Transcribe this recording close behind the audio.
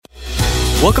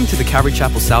Welcome to the Calvary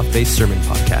Chapel South Bay Sermon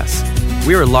Podcast.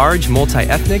 We are a large,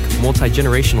 multi-ethnic,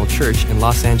 multi-generational church in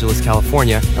Los Angeles,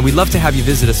 California, and we'd love to have you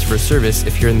visit us for a service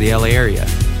if you're in the LA area.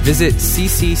 Visit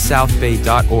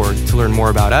ccsouthbay.org to learn more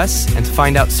about us and to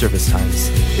find out service times.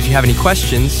 If you have any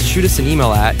questions, shoot us an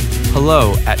email at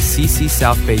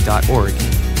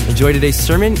hello@ccsouthbay.org. Enjoy today's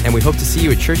sermon, and we hope to see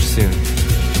you at church soon.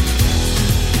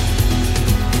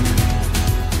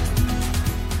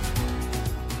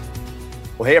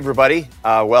 Well, hey, everybody.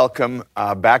 Welcome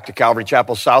back to Calvary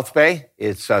Chapel South Bay.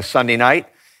 It's Sunday night,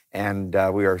 and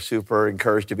we are super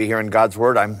encouraged to be here in God's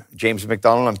Word. I'm James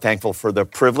McDonald. I'm thankful for the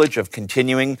privilege of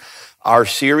continuing our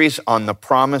series on the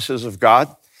promises of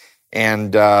God.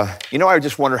 And, I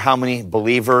just wonder how many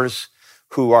believers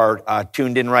who are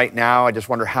tuned in right now, I just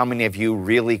wonder how many of you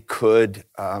really could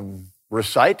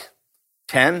recite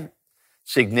 10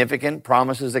 significant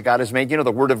promises that God has made. You know,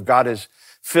 the Word of God is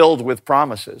filled with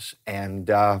promises. And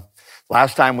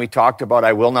last time we talked about,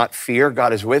 I will not fear,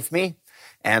 God is with me.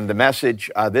 And the message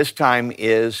this time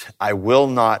is, I will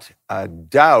not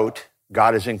doubt,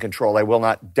 God is in control. I will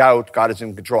not doubt, God is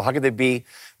in control. How could they be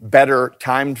better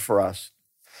timed for us?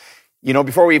 You know,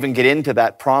 before we even get into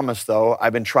that promise, though,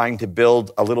 I've been trying to build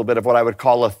a little bit of what I would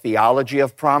call a theology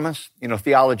of promise. You know,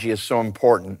 theology is so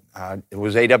important. It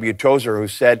was A.W. Tozer who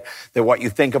said that what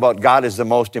you think about God is the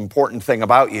most important thing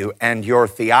about you, and your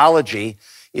theology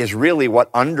is really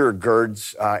what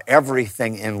undergirds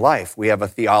everything in life. We have a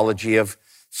theology of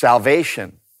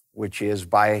salvation, which is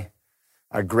by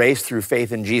grace through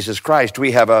faith in Jesus Christ.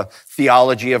 We have a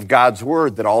theology of God's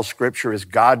Word, that all Scripture is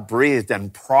God-breathed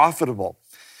and profitable.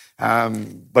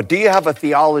 But do you have a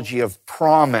theology of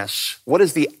promise? What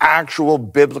is the actual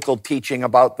biblical teaching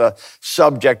about the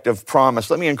subject of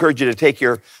promise? Let me encourage you to take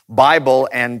your Bible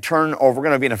and turn over. We're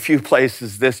going to be in a few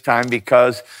places this time,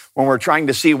 because when we're trying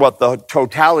to see what the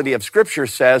totality of Scripture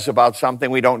says about something,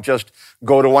 we don't just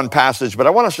go to one passage. But I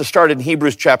want us to start in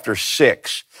Hebrews chapter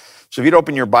 6. So if you'd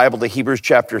open your Bible to Hebrews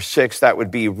chapter 6, that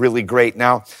would be really great.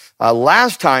 Now,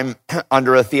 last time,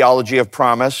 under a theology of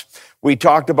promise, we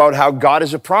talked about how God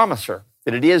is a promiser,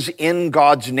 that it is in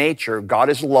God's nature.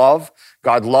 God is love.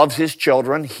 God loves his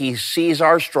children. He sees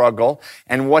our struggle,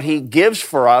 and what he gives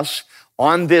for us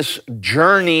on this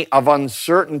journey of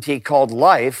uncertainty called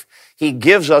life, he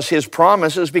gives us his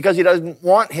promises because he doesn't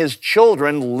want his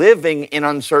children living in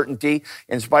uncertainty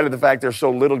in spite of the fact there's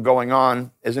so little going on.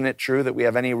 Isn't it true that we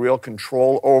have any real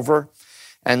control over?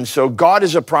 And so God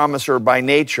is a promiser by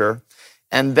nature.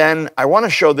 And then I want to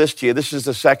show this to you. This is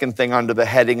the second thing under the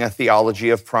heading, a theology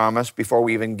of promise, before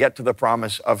we even get to the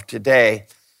promise of today.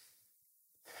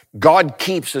 God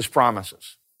keeps his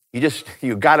promises.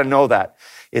 You got to know that.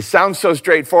 It sounds so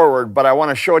straightforward, but I want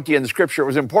to show it to you in Scripture. It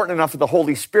was important enough for the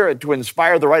Holy Spirit to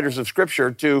inspire the writers of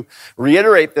Scripture to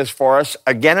reiterate this for us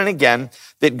again and again,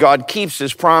 that God keeps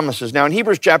his promises. Now in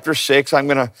Hebrews chapter 6, I'm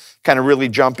going to kind of really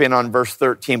jump in on verse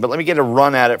 13, but let me get a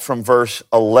run at it from verse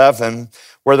 11,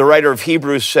 where the writer of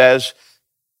Hebrews says,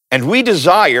 "And we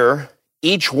desire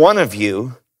each one of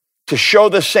you to show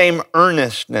the same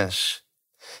earnestness,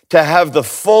 to have the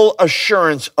full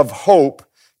assurance of hope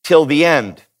till the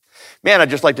end." Man,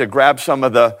 I'd just like to grab some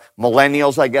of the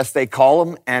millennials, I guess they call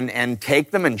them, and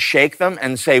take them and shake them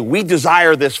and say, we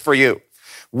desire this for you.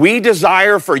 We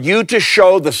desire for you to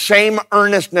show the same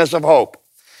earnestness of hope.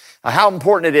 How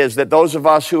important it is that those of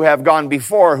us who have gone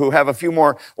before, who have a few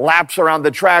more laps around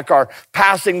the track, are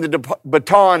passing the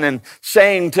baton and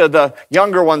saying to the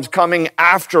younger ones coming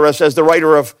after us, as the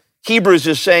writer of Hebrews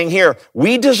is saying here,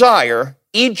 we desire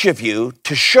each of you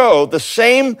to show the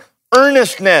same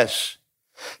earnestness,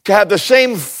 to have the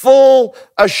same full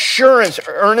assurance.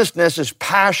 Earnestness is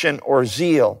passion or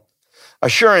zeal.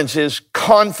 Assurance is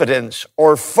confidence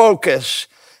or focus.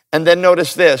 And then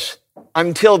notice this,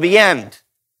 until the end.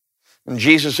 And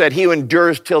Jesus said, he who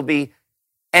endures till the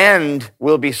end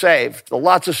will be saved.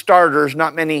 Lots of starters,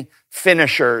 not many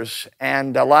finishers.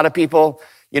 And a lot of people,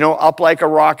 up like a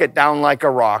rocket, down like a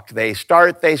rock. They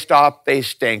start, they stop, they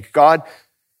stink. God,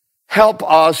 help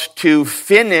us to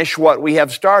finish what we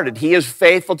have started. He is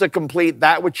faithful to complete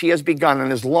that which he has begun.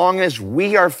 And as long as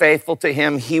we are faithful to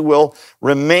him, he will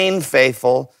remain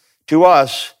faithful to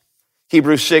us.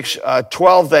 Hebrews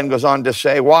 6:12 then goes on to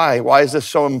say, why? Why is this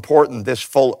so important, this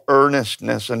full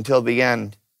earnestness until the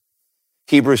end?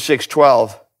 Hebrews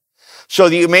 6:12, so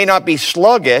that you may not be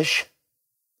sluggish,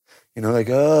 here we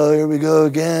go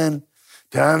again.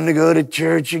 Time to go to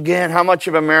church again. How much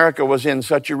of America was in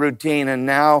such a routine, and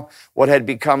now what had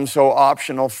become so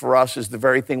optional for us is the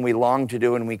very thing we long to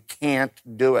do, and we can't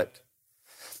do it.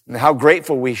 and how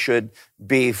grateful we should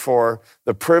be for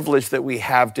the privilege that we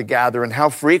have to gather, and how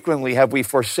frequently have we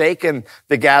forsaken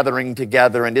the gathering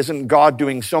together. And isn't God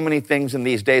doing so many things in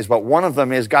these days? But one of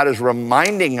them is God is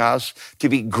reminding us to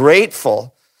be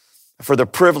grateful for the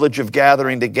privilege of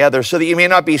gathering together, so that you may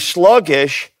not be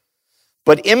sluggish,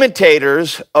 but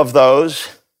imitators of those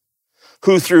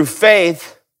who through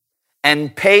faith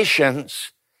and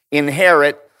patience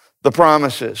inherit the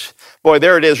promises. Boy,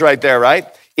 there it is right there, right?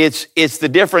 It's the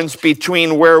difference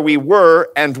between where we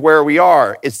were and where we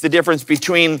are. It's the difference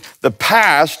between the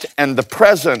past and the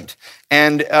present.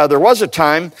 And there was a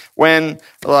time when,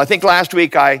 well, I think last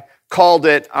week I called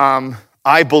it,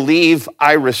 I believe,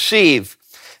 I receive.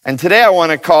 And today I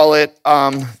want to call it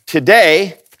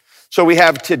today. So we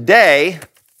have today.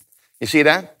 You see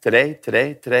that? Today,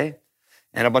 today, today.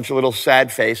 And a bunch of little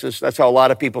sad faces. That's how a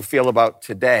lot of people feel about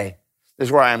today. This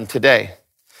is where I am today.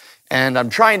 And I'm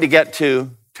trying to get to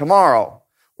tomorrow,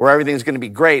 where everything's going to be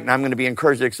great and I'm going to be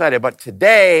encouraged and excited. But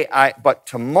but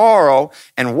tomorrow,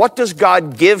 and what does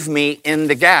God give me in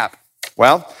the gap?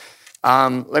 Well,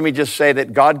 let me just say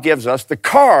that God gives us the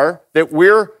car that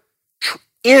we're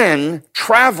in,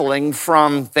 traveling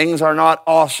from things are not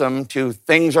awesome to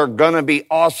things are going to be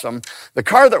awesome. The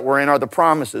car that we're in are the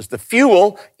promises. The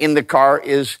fuel in the car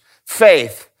is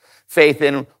faith. Faith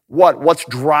in what? What's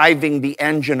driving the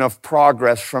engine of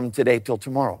progress from today till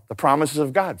tomorrow? The promises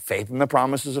of God. Faith in the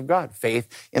promises of God.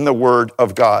 Faith in the word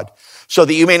of God. So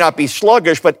that you may not be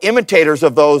sluggish, but imitators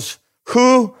of those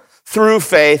who, through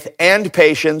faith and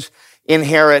patience,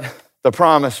 inherit the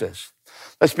promises.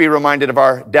 Let's be reminded of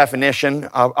our definition.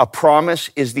 A promise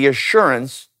is the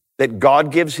assurance that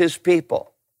God gives his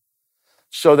people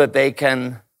so that they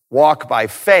can walk by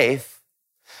faith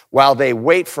while they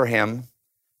wait for him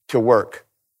to work.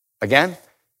 Again,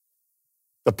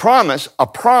 a promise,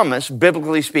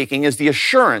 biblically speaking, is the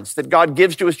assurance that God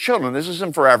gives to his children. This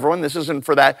isn't for everyone. This isn't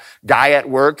for that guy at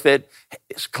work that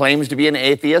claims to be an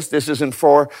atheist. This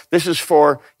is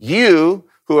for you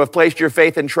who have placed your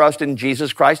faith and trust in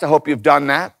Jesus Christ. I hope you've done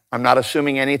that. I'm not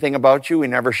assuming anything about you. We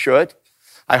never should.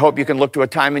 I hope you can look to a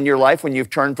time in your life when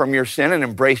you've turned from your sin and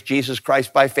embraced Jesus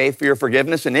Christ by faith for your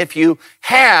forgiveness. And if you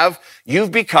have,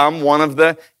 you've become one of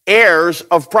the heirs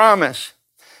of promise.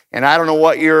 And I don't know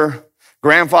what your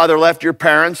grandfather left your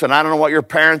parents, and I don't know what your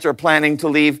parents are planning to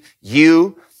leave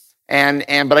you.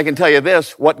 But I can tell you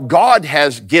this, what God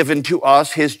has given to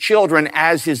us, his children,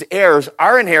 as his heirs,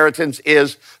 our inheritance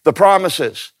is the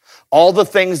promises. All the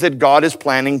things that God is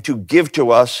planning to give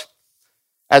to us.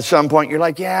 At some point, you're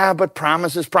like, yeah, but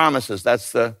promises, promises.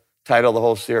 That's the title of the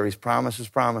whole series, Promises,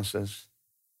 Promises.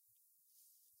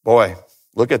 Boy,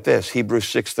 look at this, Hebrews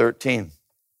 6:13.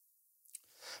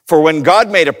 For when God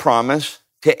made a promise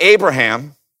to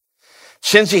Abraham,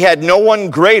 since he had no one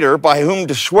greater by whom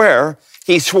to swear,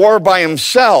 he swore by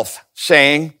himself,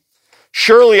 saying,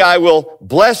 surely I will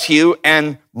bless you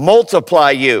and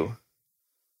multiply you.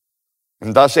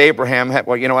 And thus Abraham had,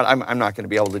 well, you know what? I'm not going to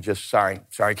be able to just, sorry,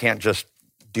 I can't just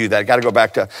do that. I got to go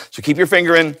back to, so keep your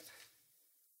finger in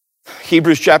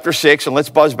Hebrews chapter 6, and let's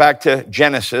buzz back to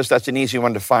Genesis. That's an easy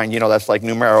one to find. You know, that's like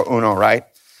numero uno, right?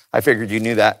 I figured you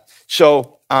knew that.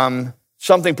 So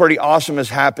something pretty awesome is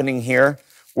happening here.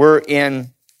 We're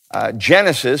in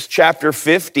Genesis chapter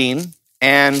 15,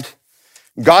 and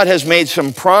God has made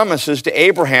some promises to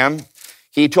Abraham.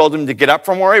 He told him to get up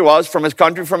from where he was, from his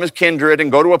country, from his kindred, and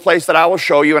go to a place that I will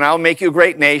show you, and I'll make you a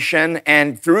great nation,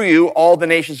 and through you, all the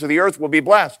nations of the earth will be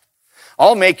blessed.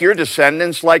 I'll make your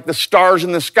descendants like the stars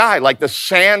in the sky, like the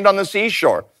sand on the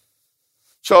seashore.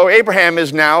 So Abraham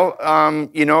is now,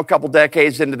 a couple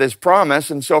decades into this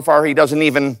promise, and so far he doesn't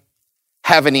even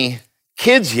have any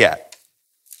kids yet.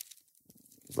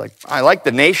 He's like, I like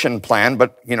the nation plan,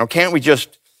 but, can't we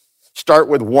just start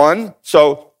with one?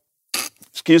 So,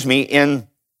 in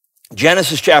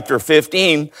Genesis chapter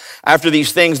 15, after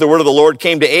these things, the word of the Lord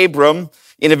came to Abram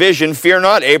in a vision. Fear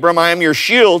not, Abram, I am your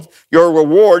shield. Your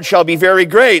reward shall be very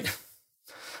great.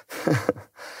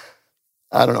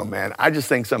 I don't know, man. I just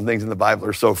think some things in the Bible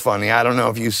are so funny. I don't know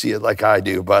if you see it like I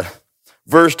do, but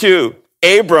verse 2,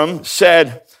 Abram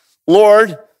said,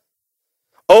 Lord,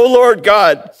 O Lord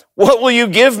God, what will you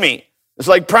give me? It's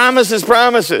like promises.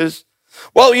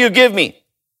 What will you give me?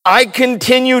 I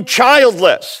continue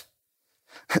childless.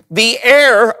 The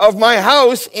heir of my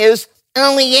house is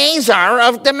Eliezer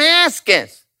of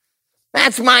Damascus.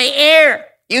 That's my heir.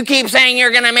 You keep saying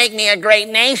you're going to make me a great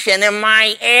nation, and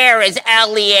my heir is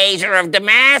Eliezer of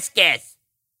Damascus.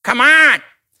 Come on.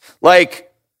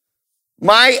 Like,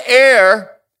 my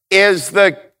heir is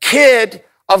the kid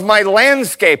of my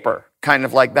landscaper, kind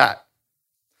of like that.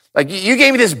 Like, you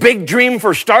gave me this big dream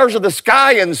for stars of the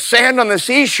sky and sand on the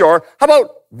seashore. How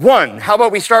about one? How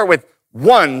about we start with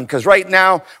one? Because right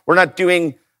now we're not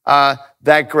doing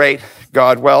that great,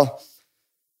 God. Well,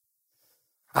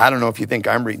 I don't know if you think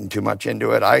I'm reading too much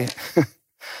into it.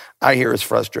 I hear his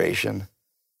frustration.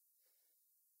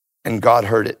 And God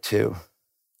heard it too.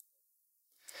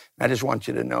 I just want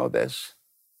you to know this.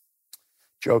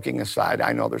 Joking aside,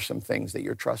 I know there's some things that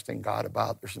you're trusting God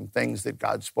about. There's some things that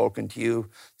God's spoken to you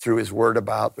through his word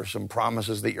about. There's some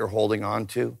promises that you're holding on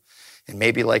to. And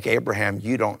maybe like Abraham,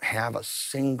 you don't have a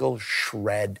single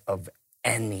shred of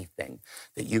anything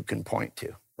that you can point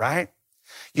to, right?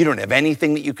 You don't have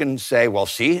anything that you can say, well,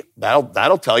 see,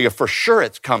 that'll tell you for sure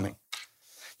it's coming.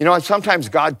 You know, and sometimes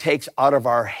God takes out of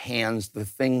our hands the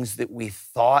things that we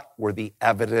thought were the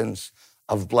evidence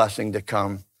of blessing to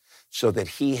come, so that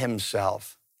he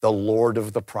himself, the Lord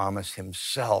of the promise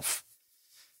himself,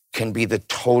 can be the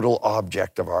total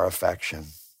object of our affection.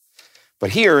 But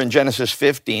here in Genesis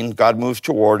 15, God moves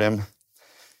toward him.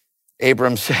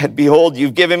 Abram said, behold,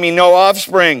 you've given me no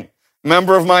offspring. A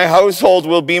member of my household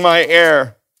will be my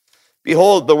heir.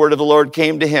 Behold, the word of the Lord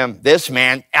came to him. This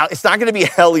man, it's not going to be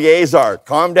Eleazar.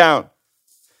 Calm down.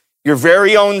 Your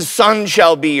very own son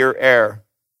shall be your heir.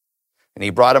 And he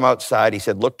brought him outside. He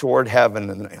said, look toward heaven.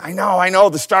 And I know,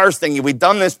 the stars thing. We've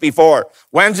done this before.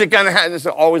 When's it going to happen? This is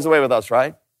always the way with us,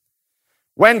 right?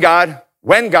 When God.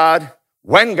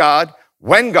 Wouldn't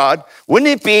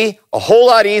it be a whole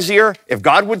lot easier if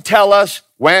God would tell us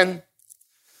when?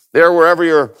 There, wherever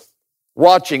you're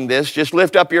watching this, just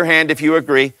lift up your hand if you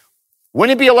agree.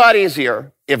 Wouldn't it be a lot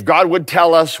easier if God would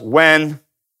tell us when?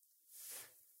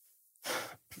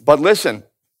 But listen,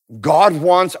 God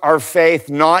wants our faith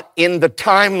not in the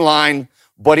timeline,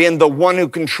 but in the one who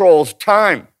controls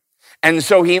time. And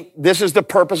so this is the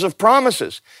purpose of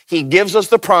promises. He gives us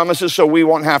the promises so we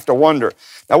won't have to wonder.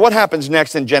 Now, what happens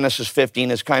next in Genesis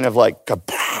 15 is kind of like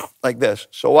this.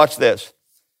 So watch this.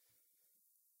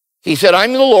 He said,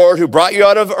 I'm the Lord who brought you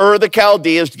out of Ur the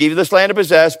Chaldeans to give you this land to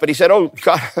possess. But he said, oh,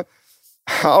 God,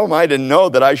 how am I to know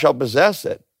that I shall possess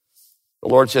it? The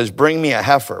Lord says, bring me a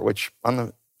heifer, which on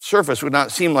the surface would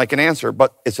not seem like an answer,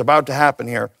 but it's about to happen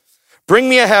here. Bring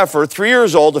me a heifer, 3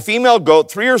 years old, a female goat,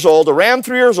 3 years old, a ram,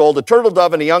 3 years old, a turtle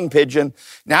dove, and a young pigeon.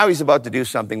 Now he's about to do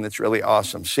something that's really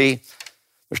awesome. See,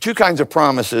 there's two kinds of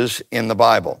promises in the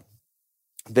Bible.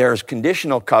 There's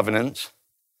conditional covenants,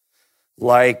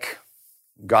 like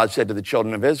God said to the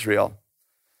children of Israel,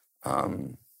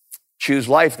 choose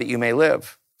life that you may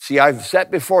live. See, I've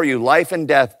set before you life and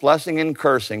death, blessing and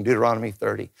cursing, Deuteronomy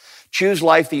 30. Choose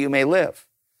life that you may live.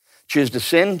 Choose to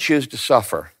sin, choose to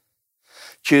suffer.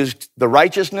 Choose the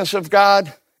righteousness of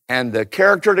God and the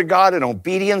character to God and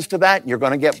obedience to that, and you're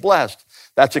going to get blessed.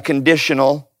 That's a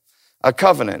conditional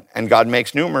covenant, and God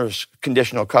makes numerous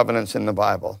conditional covenants in the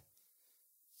Bible.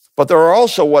 But there are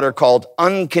also what are called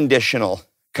unconditional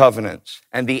covenants,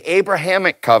 and the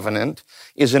Abrahamic covenant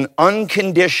is an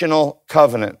unconditional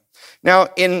covenant. Now,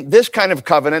 in this kind of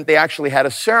covenant, they actually had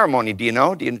a ceremony. Do you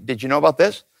know? Did you know about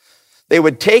this? They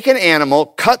would take an animal,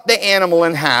 cut the animal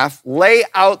in half, lay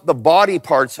out the body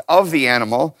parts of the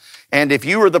animal, and if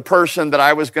you were the person that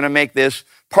I was going to make this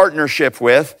partnership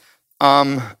with,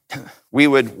 we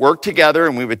would work together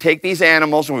and we would take these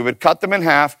animals and we would cut them in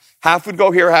half. Half would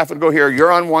go here, half would go here.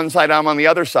 You're on one side, I'm on the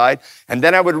other side. And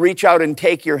then I would reach out and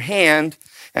take your hand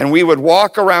and we would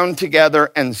walk around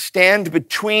together and stand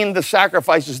between the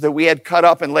sacrifices that we had cut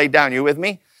up and laid down. You with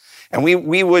me? And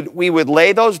we would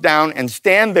lay those down and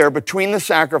stand there between the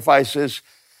sacrifices.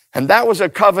 And that was a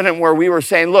covenant where we were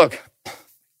saying, look,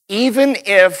 even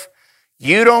if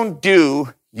you don't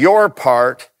do your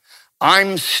part,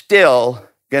 I'm still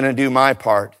going to do my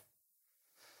part.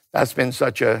 That's been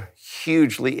such a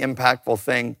hugely impactful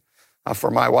thing for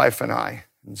my wife and I.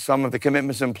 And some of the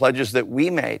commitments and pledges that we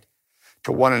made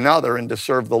to one another and to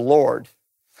serve the Lord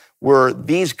were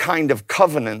these kind of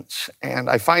covenants. And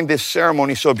I find this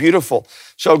ceremony so beautiful.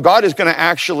 So God is going to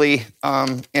actually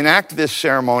enact this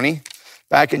ceremony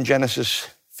back in Genesis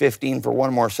 15 for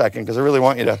one more second, because I really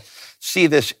want you to see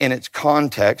this in its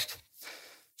context.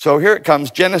 So here it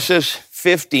comes, Genesis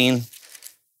 15.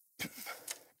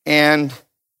 And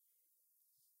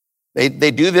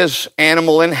they do this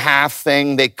animal in half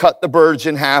thing. They cut the birds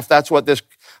in half. That's what this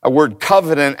word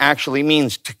covenant actually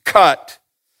means, to cut.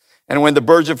 And when the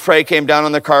birds of prey came down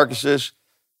on the carcasses,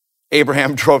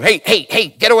 Abraham drove,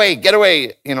 hey, get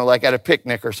away, like at a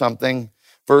picnic or something.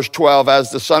 Verse 12,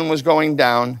 as the sun was going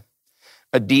down,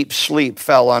 a deep sleep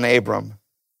fell on Abram.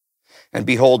 And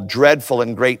behold, dreadful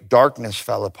and great darkness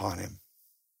fell upon him.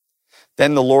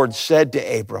 Then the Lord said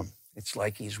to Abram, it's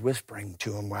like he's whispering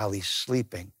to him while he's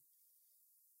sleeping,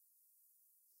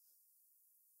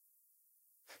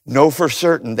 Know for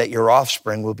certain that your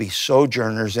offspring will be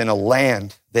sojourners in a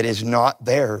land that is not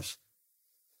theirs,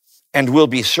 and will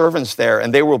be servants there,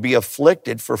 and they will be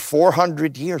afflicted for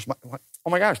 400 years. Oh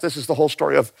my gosh, this is the whole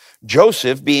story of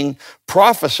Joseph being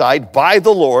prophesied by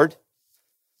the Lord.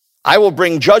 I will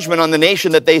bring judgment on the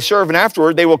nation that they serve, and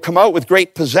afterward they will come out with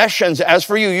great possessions. As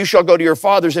for you, you shall go to your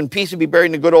fathers in peace and be buried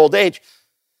in a good old age.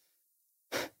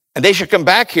 And they shall come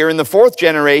back here in the fourth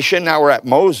generation. Now we're at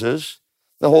Moses.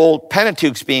 The whole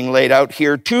Pentateuch's being laid out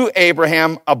here to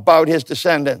Abraham about his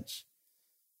descendants.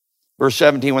 Verse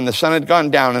 17, when the sun had gone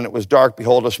down and it was dark,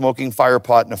 behold, a smoking fire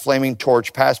pot and a flaming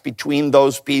torch passed between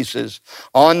those pieces.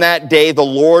 On that day, the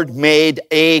Lord made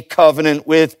a covenant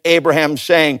with Abraham,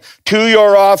 saying, to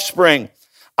your offspring,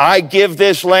 I give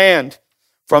this land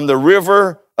from the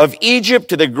river of Egypt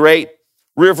to the great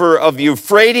river of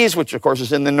Euphrates, which of course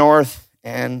is in the north.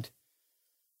 And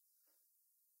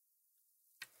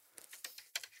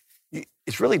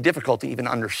it's really difficult to even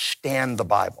understand the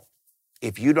Bible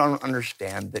if you don't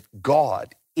understand that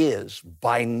God is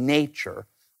by nature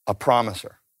a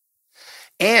promiser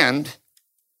and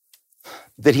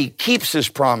that he keeps his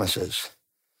promises.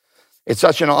 It's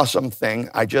such an awesome thing.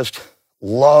 I just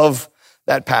love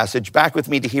that passage. Back with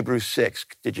me to Hebrews 6.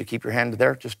 Did you keep your hand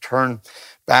there? Just turn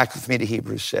back with me to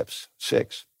Hebrews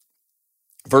 6.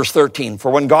 Verse 13, for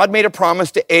when God made a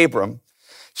promise to Abram,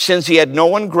 since he had no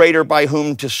one greater by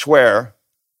whom to swear.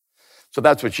 So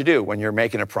that's what you do. When you're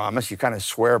making a promise, you kind of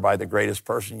swear by the greatest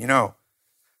person you know.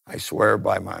 I swear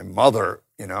by my mother,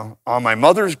 on my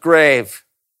mother's grave,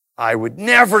 I would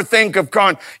never think of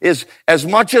as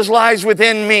much as lies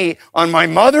within me, on my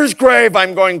mother's grave,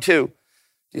 I'm going to.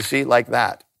 You see, like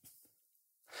that.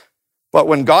 But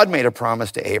when God made a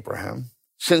promise to Abraham,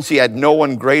 since he had no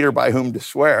one greater by whom to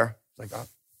swear, it's like,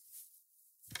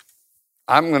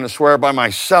 I'm going to swear by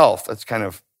myself. That's kind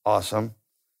of awesome.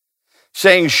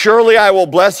 Saying, surely I will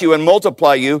bless you and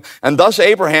multiply you. And thus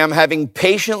Abraham, having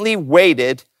patiently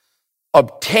waited,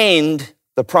 obtained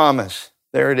the promise.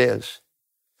 There it is.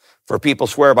 For people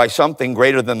swear by something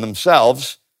greater than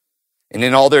themselves. And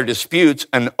in all their disputes,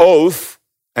 an oath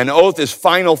is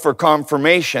final for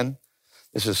confirmation.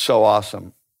 This is so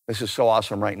awesome. This is so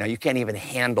awesome right now. You can't even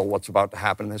handle what's about to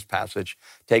happen in this passage.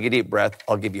 Take a deep breath.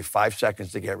 I'll give you 5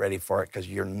 seconds to get ready for it because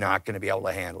you're not going to be able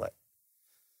to handle it.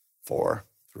 4,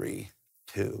 3,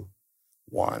 2,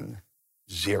 1,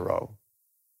 0.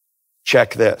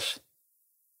 Check this.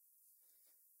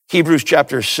 Hebrews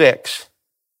chapter 6,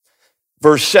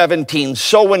 verse 17.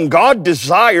 So when God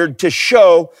desired to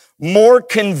show more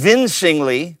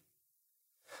convincingly,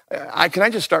 can I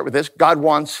just start with this? God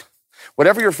wants,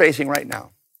 whatever you're facing right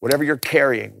now, whatever you're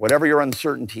carrying, whatever your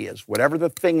uncertainty is, whatever the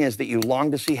thing is that you long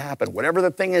to see happen, whatever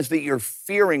the thing is that you're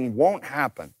fearing won't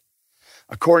happen,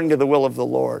 according to the will of the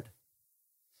Lord,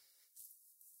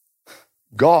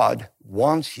 God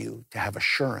wants you to have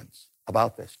assurance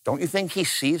about this. Don't you think he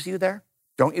sees you there?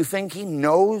 Don't you think he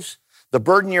knows the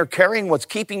burden you're carrying, what's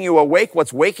keeping you awake,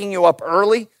 what's waking you up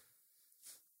early?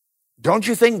 Don't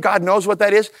you think God knows what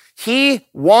that is? He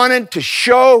wanted to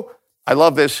show, I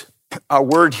love this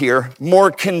word here,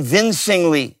 more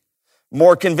convincingly.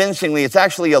 More convincingly. It's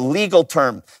actually a legal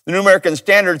term. The New American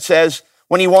Standard says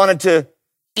when he wanted to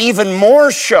even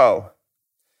more show.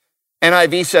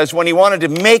 NIV says when he wanted to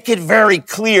make it very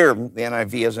clear. The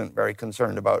NIV isn't very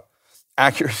concerned about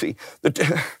accuracy. The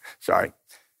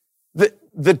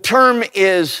term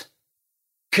is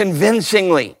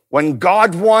convincingly. When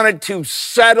God wanted to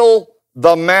settle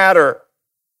the matter.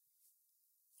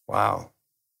 Wow.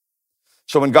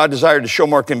 So when God desired to show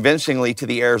more convincingly to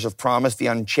the heirs of promise the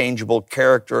unchangeable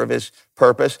character of his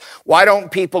purpose, why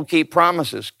don't people keep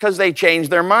promises? Because they change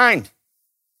their mind.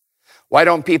 Why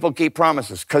don't people keep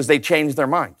promises? Because they change their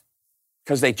mind.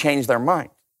 Because they change their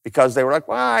mind. Because they were like,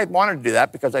 well, I wanted to do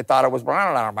that because I thought it was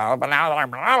blah, blah, blah, but now that I'm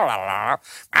blah, blah, blah,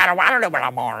 I don't want to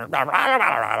do more. Blah, blah,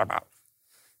 blah, blah.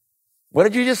 What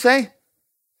did you just say?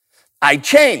 I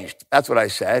changed. That's what I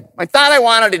said. I thought I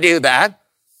wanted to do that.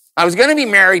 I was going to be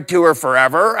married to her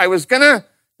forever. I was going to,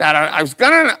 and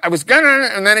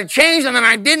then it changed, and then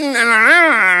I didn't.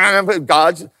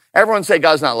 And everyone say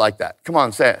God's not like that. Come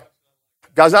on, say it.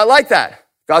 God's not like that.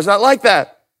 God's not like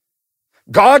that.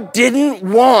 God didn't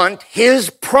want his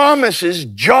promises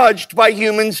judged by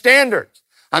human standards.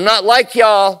 I'm not like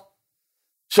y'all.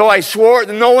 So I swore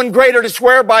that no one greater to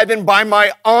swear by than by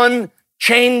my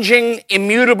unchanging,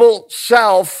 immutable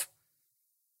self.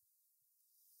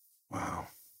 Wow.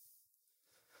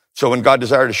 So when God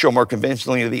desired to show more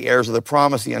convincingly to the heirs of the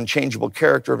promise the unchangeable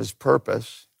character of his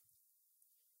purpose,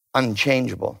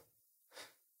 unchangeable.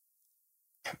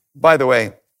 By the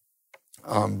way,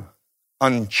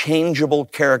 unchangeable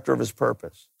character of his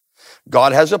purpose.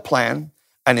 God has a plan,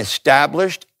 an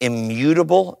established,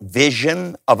 immutable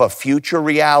vision of a future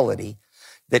reality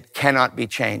that cannot be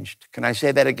changed. Can I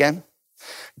say that again?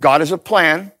 God has a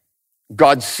plan.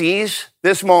 God sees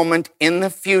this moment in the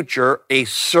future, a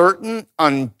certain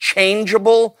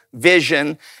unchangeable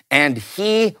vision, and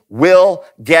he will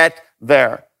get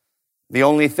there. The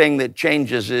only thing that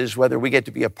changes is whether we get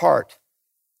to be a part,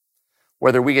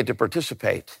 whether we get to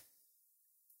participate.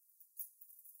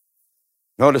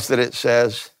 Notice that it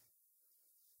says,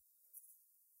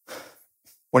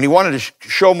 when he wanted to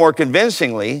show more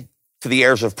convincingly to the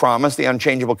heirs of promise the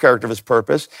unchangeable character of his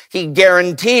purpose, he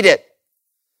guaranteed it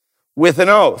with an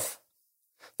oath.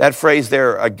 That phrase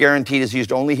there, guaranteed, is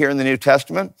used only here in the New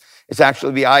Testament. It's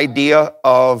actually the idea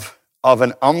of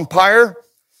an umpire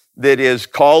that is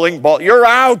calling ball, you're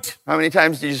out. How many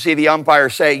times did you see the umpire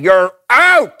say, you're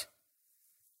out?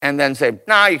 And then say,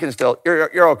 nah, you can still,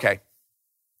 you're okay.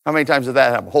 How many times did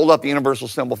that happen? Hold up the universal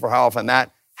symbol for how often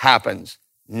that happens.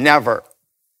 Never.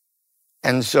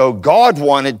 And so God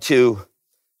wanted to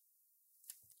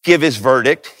give his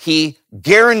verdict. He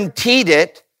guaranteed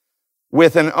it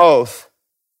with an oath,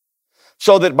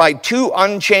 so that by two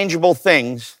unchangeable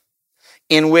things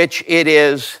in which it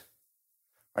is,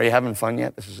 are you having fun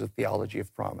yet? This is a theology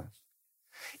of promise.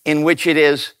 In which it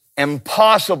is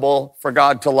impossible for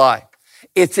God to lie.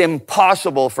 It's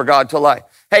impossible for God to lie.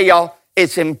 Hey, y'all,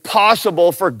 it's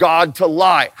impossible for God to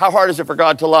lie. How hard is it for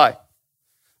God to lie?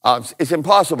 It's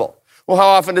impossible. Well, how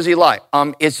often does he lie?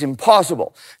 It's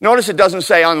impossible. Notice it doesn't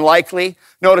say unlikely.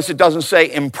 Notice it doesn't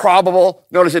say improbable.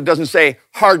 Notice it doesn't say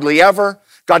hardly ever.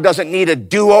 God doesn't need a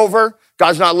do-over.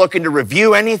 God's not looking to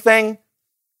review anything.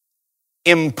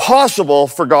 Impossible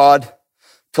for God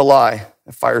to lie.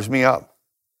 It fires me up.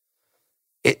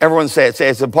 Everyone say it. Say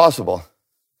it's impossible.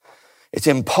 It's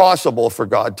impossible for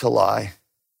God to lie.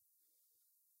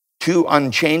 Two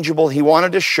unchangeable, he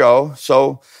wanted to show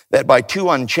so that by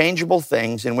two unchangeable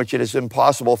things in which it is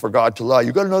impossible for God to lie.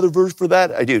 You got another verse for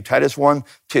that? I do. Titus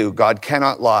 1:2. God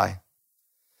cannot lie.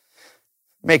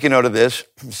 Make a note of this.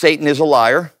 Satan is a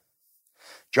liar.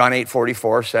 John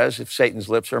 8:44 says if Satan's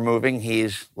lips are moving,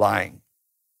 he's lying.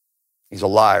 He's a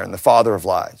liar and the father of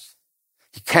lies.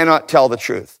 He cannot tell the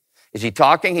truth. Is he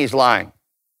talking? He's lying.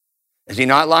 Is he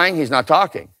not lying? He's not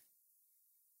talking.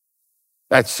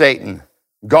 That's Satan.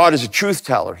 God is a truth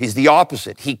teller. He's the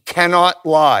opposite. He cannot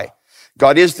lie.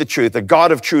 God is the truth, a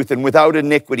God of truth, and without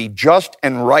iniquity, just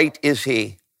and right is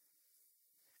he.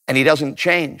 And he doesn't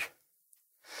change.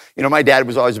 You know, my dad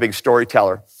was always a big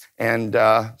storyteller. And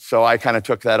so I kind of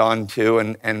took that on too.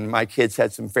 And my kids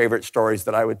had some favorite stories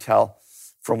that I would tell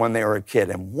from when they were a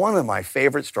kid. And one of my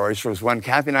favorite stories was when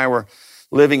Kathy and I were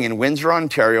living in Windsor,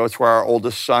 Ontario. It's where our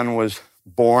oldest son was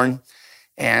born.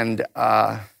 And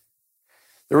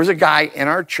there was a guy in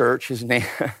our church, his name,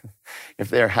 if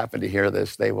they happen to hear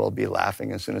this, they will be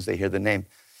laughing as soon as they hear the name.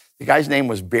 The guy's name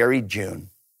was Barry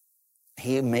June.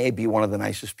 He may be one of the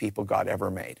nicest people God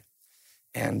ever made.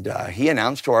 And he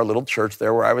announced to our little church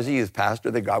there where I was a youth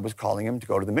pastor that God was calling him to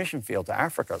go to the mission field to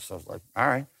Africa. So I was like, all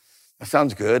right, that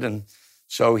sounds good. And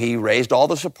so he raised all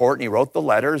the support and he wrote the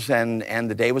letters and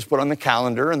the day was put on the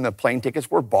calendar and the plane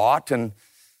tickets were bought and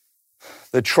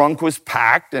the trunk was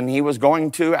packed and he was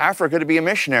going to Africa to be a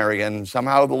missionary. And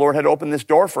somehow the Lord had opened this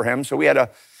door for him. So we had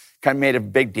kind of made a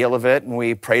big deal of it. And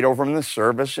we prayed over him in the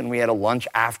service and we had a lunch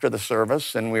after the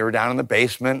service. And we were down in the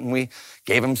basement and we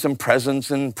gave him some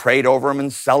presents and prayed over him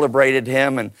and celebrated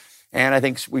him. And I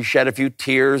think we shed a few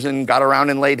tears and got around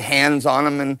and laid hands on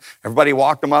him. And everybody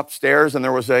walked him upstairs. And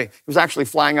he was actually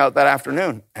flying out that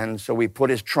afternoon. And so we put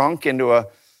his trunk into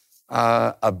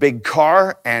a big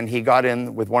car, and he got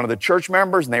in with one of the church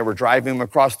members, and they were driving him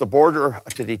across the border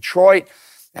to Detroit,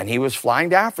 and he was flying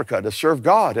to Africa to serve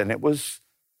God, and it was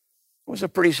a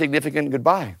pretty significant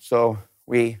goodbye. So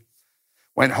we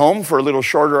went home for a little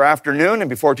shorter afternoon, and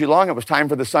before too long, it was time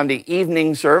for the Sunday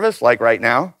evening service, like right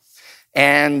now,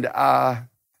 and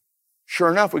sure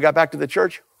enough, we got back to the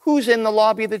church. Who's in the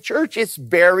lobby of the church? It's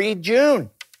Barry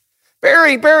June.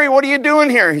 Barry, what are you doing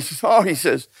here? He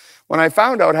says, when I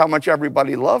found out how much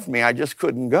everybody loved me, I just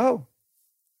couldn't go.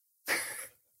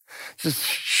 Just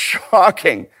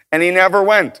shocking. And he never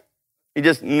went. He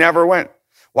just never went.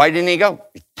 Why didn't he go?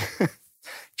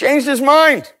 Changed his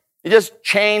mind. He just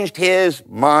changed his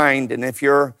mind. And if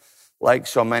you're like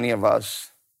so many of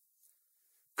us,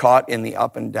 caught in the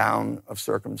up and down of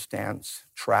circumstance,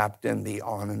 trapped in the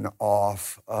on and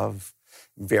off of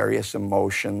various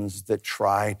emotions that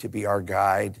try to be our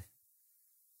guide,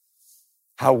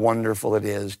 how wonderful it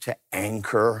is to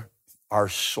anchor our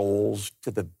souls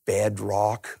to the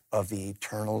bedrock of the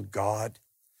eternal God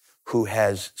who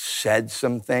has said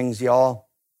some things, y'all,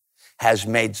 has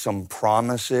made some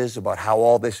promises about how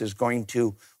all this is going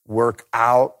to work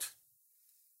out.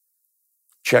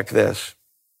 Check this.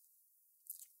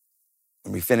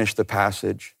 Let me finish the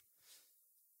passage.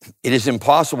 It is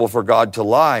impossible for God to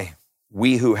lie.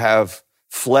 We who have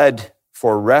fled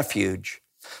for refuge,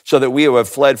 so that we who have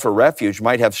fled for refuge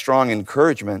might have strong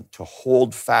encouragement to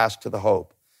hold fast to the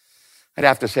hope. I'd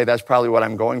have to say that's probably what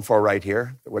I'm going for right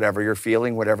here. Whatever you're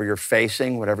feeling, whatever you're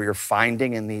facing, whatever you're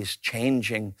finding in these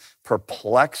changing,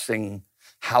 perplexing,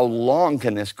 how long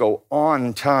can this go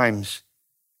on times?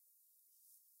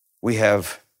 We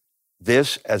have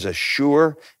this as a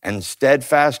sure and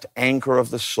steadfast anchor of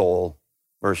the soul,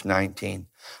 verse 19,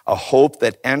 a hope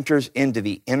that enters into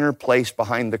the inner place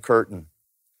behind the curtain.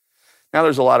 Now,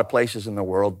 there's a lot of places in the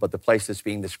world, but the place that's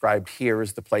being described here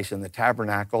is the place in the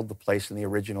tabernacle, the place in the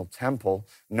original temple,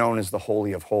 known as the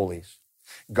Holy of Holies.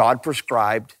 God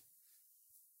prescribed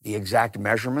the exact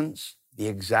measurements, the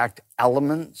exact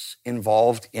elements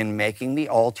involved in making the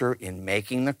altar, in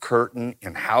making the curtain,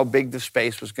 in how big the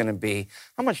space was going to be.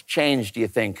 How much change do you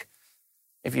think,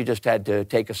 if you just had to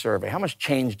take a survey, how much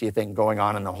change do you think going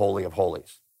on in the Holy of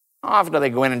Holies? How often do they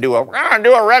go in and do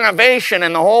a renovation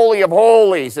in the Holy of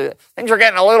Holies? Things are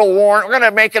getting a little worn. We're going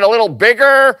to make it a little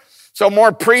bigger so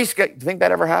more priests get... Do you think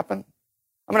that ever happened?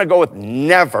 I'm going to go with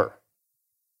never.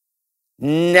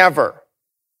 Never.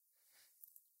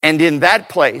 And in that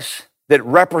place that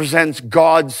represents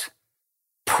God's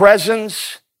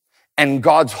presence and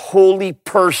God's holy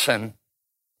person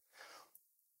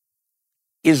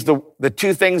is the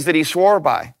two things that he swore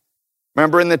by.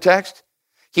 Remember in the text?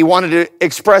 He wanted to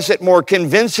express it more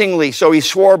convincingly, so he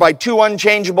swore by two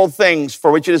unchangeable things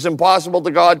for which it is impossible to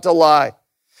God to lie.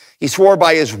 He swore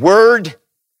by his word,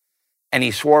 and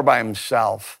he swore by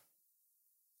himself.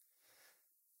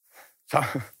 So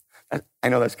I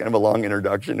know that's kind of a long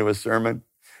introduction to a sermon,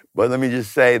 but let me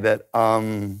just say that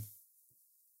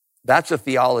that's a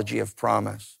theology of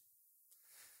promise.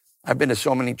 I've been to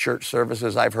so many church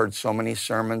services. I've heard so many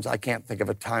sermons. I can't think of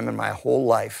a time in my whole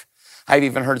life. I've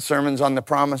even heard sermons on the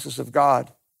promises of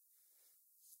God.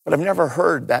 But I've never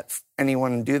heard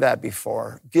anyone do that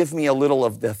before. Give me a little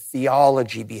of the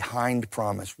theology behind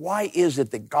promise. Why is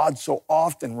it that God so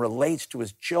often relates to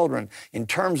his children in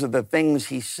terms of the things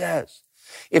he says?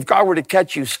 If God were to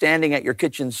catch you standing at your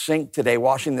kitchen sink today,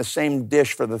 washing the same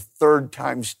dish for the third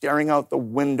time, staring out the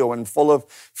window and full of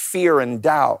fear and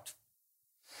doubt,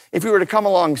 if he were to come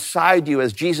alongside you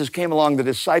as Jesus came along the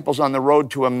disciples on the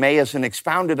road to Emmaus and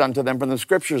expounded unto them from the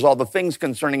scriptures all the things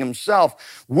concerning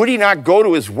himself, would he not go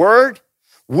to his word?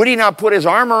 Would he not put his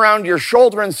arm around your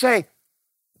shoulder and say,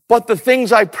 but the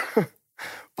things I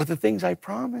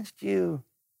promised you.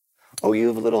 Oh, you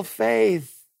have little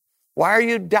faith. Why are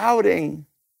you doubting?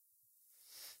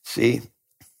 See,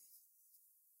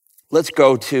 let's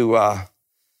go to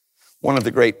one of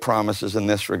the great promises in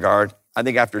this regard. I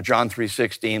think after John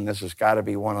 3:16, this has got to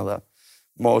be one of the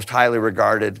most highly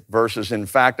regarded verses. In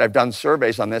fact, I've done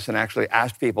surveys on this and actually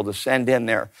asked people to send in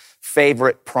their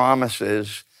favorite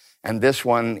promises. And this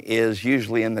one is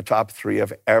usually in the top 3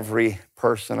 of every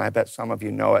person. I bet some of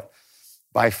you know it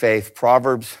by faith.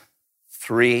 Proverbs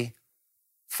 3,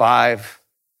 5,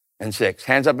 and 6.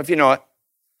 Hands up if you know it.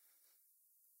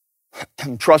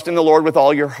 Trust in the Lord with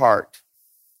all your heart.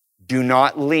 Do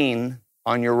not lean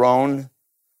on your own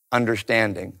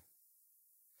understanding.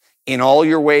 In all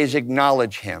your ways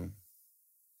acknowledge him,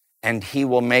 and he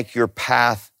will make your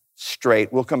path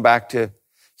straight. We'll come back to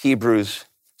Hebrews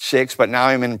 6, but now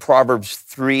I'm in Proverbs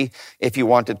 3. If you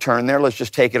want to turn there, let's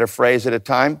just take it a phrase at a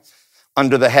time.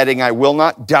 Under the heading, I will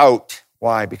not doubt.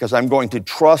 Why? Because I'm going to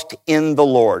trust in the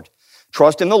Lord.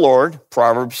 Trust in the Lord,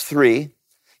 Proverbs 3,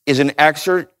 is an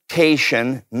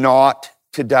exhortation not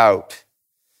to doubt.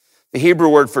 The Hebrew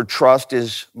word for trust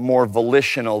is more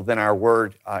volitional than our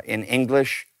word in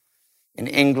English. In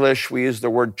English, we use the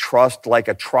word trust like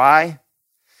a try.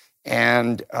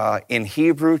 And in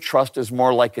Hebrew, trust is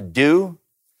more like a do.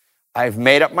 I've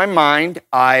made up my mind.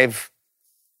 I've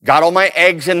got all my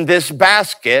eggs in this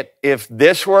basket. If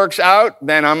this works out,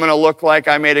 then I'm going to look like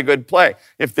I made a good play.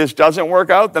 If this doesn't work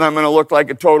out, then I'm going to look like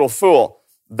a total fool.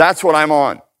 That's what I'm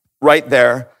on. Right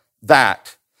there,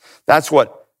 That's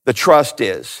what the trust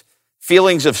is.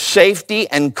 Feelings of safety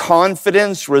and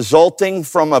confidence resulting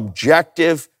from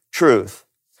objective truth.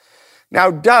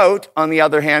 Now, doubt, on the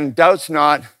other hand, doubt's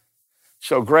not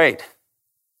so great.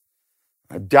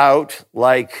 A doubt,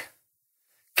 like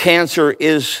cancer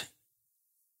is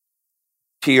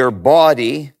to your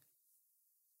body,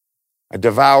 a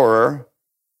devourer,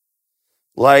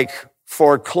 like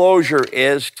foreclosure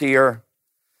is to your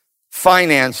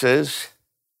finances,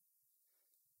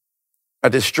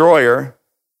 a destroyer.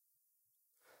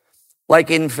 Like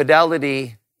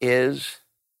infidelity is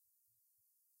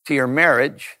to your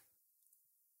marriage,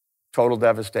 total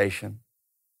devastation.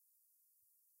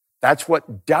 That's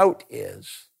what doubt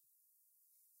is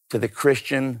to the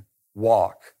Christian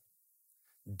walk.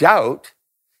 Doubt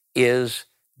is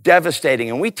devastating.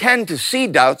 And we tend to see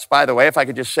doubts, by the way, if I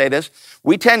could just say this,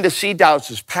 we tend to see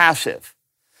doubts as passive.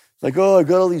 Like, oh, I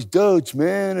got all these doubts,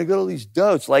 man. I got all these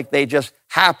doubts. Like they just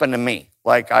happen to me.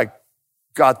 Like I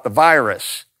got the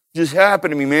virus. It just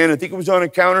happened to me, man. I think it was on a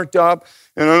countertop,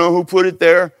 and I don't know who put it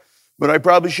there, but I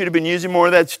probably should have been using more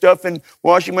of that stuff and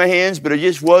washing my hands, but I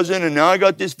just wasn't, and now I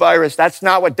got this virus. That's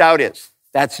not what doubt is.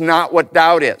 That's not what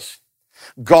doubt is.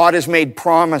 God has made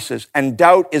promises, and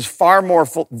doubt is far more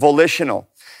volitional.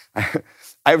 I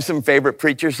have some favorite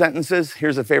preacher sentences.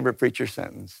 Here's a favorite preacher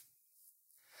sentence.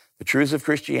 The truths of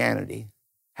Christianity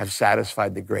have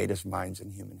satisfied the greatest minds in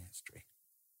human history.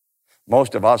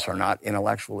 Most of us are not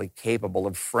intellectually capable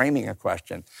of framing a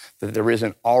question that there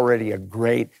isn't already a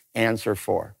great answer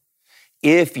for.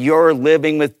 If you're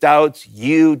living with doubts,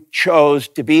 you chose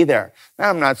to be there. Now,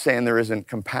 I'm not saying there isn't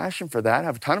compassion for that. I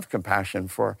have a ton of compassion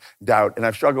for doubt, and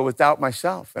I've struggled with doubt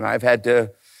myself, and I've had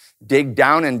to dig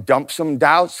down and dump some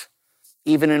doubts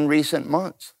even in recent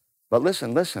months. But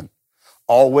listen,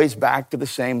 always back to the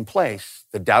same place.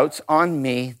 The doubt's on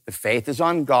me, the faith is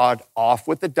on God, off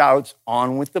with the doubts,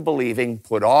 on with the believing,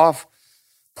 put off,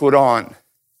 put on.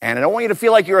 And I don't want you to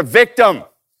feel like you're a victim.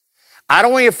 I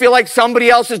don't want you to feel like somebody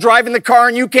else is driving the car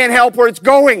and you can't help where it's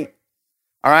going.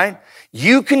 All right?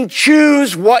 You can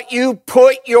choose what you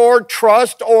put your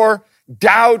trust or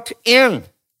doubt in.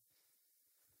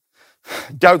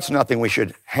 Doubt's nothing we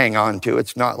should hang on to.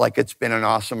 It's not like it's been an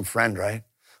awesome friend, right?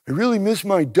 I really miss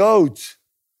my doubts.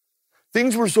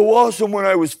 Things were so awesome when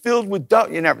I was filled with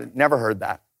doubt. You never heard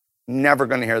that. Never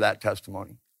going to hear that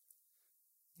testimony.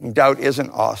 Doubt isn't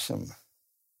awesome.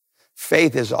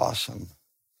 Faith is awesome.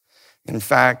 In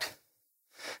fact,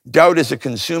 doubt is a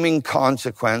consuming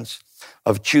consequence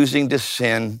of choosing to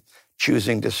sin,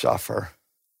 choosing to suffer.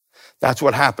 That's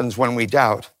what happens when we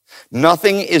doubt.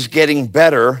 Nothing is getting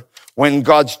better when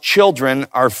God's children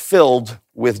are filled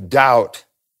with doubt.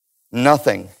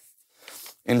 Nothing.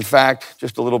 In fact,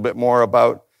 just a little bit more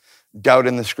about doubt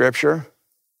in the scripture.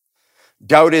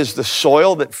 Doubt is the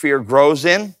soil that fear grows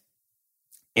in.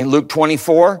 In Luke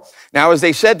 24, now as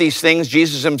they said these things,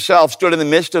 Jesus himself stood in the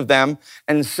midst of them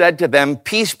and said to them,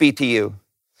 "Peace be to you."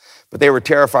 But they were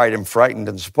terrified and frightened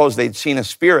and supposed they'd seen a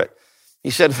spirit. He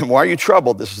said to them, "Why are you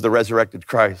troubled?" This is the resurrected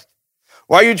Christ.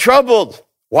 "Why are you troubled?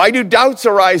 Why do doubts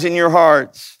arise in your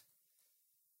hearts?"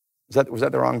 Was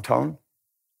that the wrong tone?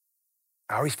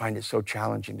 I always find it so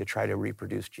challenging to try to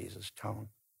reproduce Jesus' tone.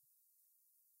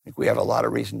 I think we have a lot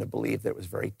of reason to believe that it was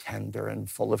very tender and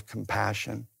full of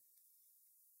compassion.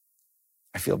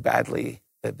 I feel badly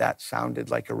that sounded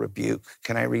like a rebuke.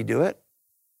 Can I redo it?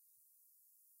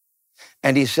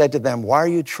 And he said to them, "Why are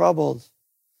you troubled?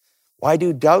 Why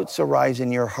do doubts arise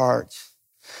in your hearts?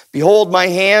 Behold my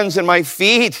hands and my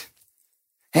feet.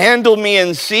 Handle me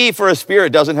and see, for a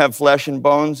spirit doesn't have flesh and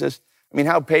bones."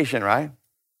 How patient, right?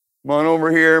 Come on over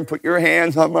here and put your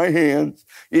hands on my hands.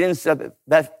 You didn't set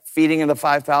that feeding of the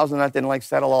 5,000, that didn't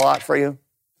settle a lot for you?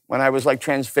 When I was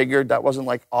transfigured, that wasn't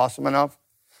awesome enough?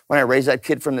 When I raised that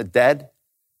kid from the dead?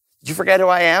 Did you forget who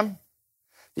I am?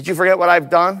 Did you forget what I've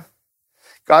done?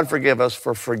 God forgive us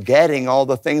for forgetting all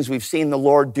the things we've seen the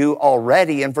Lord do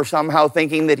already and for somehow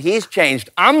thinking that he's changed.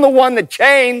 I'm the one that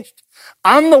changed.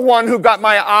 I'm the one who got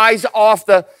my eyes off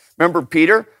remember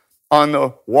Peter on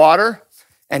the water?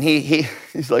 And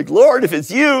he's like, "Lord, if it's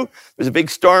you," there's a big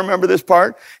storm, remember this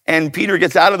part? And Peter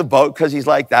gets out of the boat because he's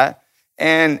like that.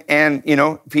 And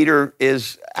Peter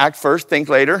is act first, think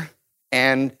later.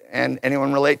 And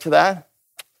anyone relate to that?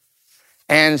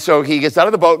 And so he gets out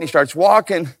of the boat and he starts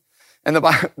walking. And the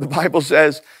Bible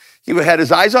says he had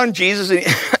his eyes on Jesus and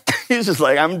he's just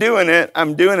like, I'm doing it.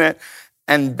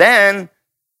 And then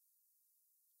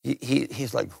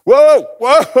he's like, whoa,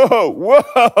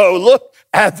 look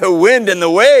at the wind and the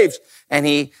waves. And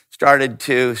he started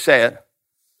to sink.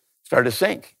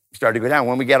 He started to go down.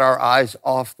 When we get our eyes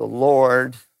off the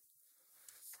Lord,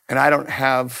 and I don't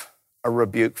have a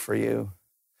rebuke for you.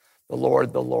 The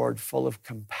Lord, full of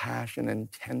compassion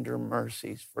and tender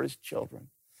mercies for his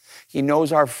children. He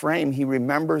knows our frame. He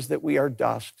remembers that we are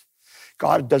dust.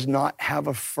 God does not have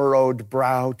a furrowed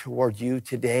brow toward you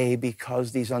today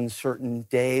because these uncertain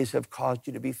days have caused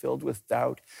you to be filled with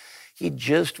doubt. He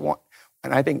just wants,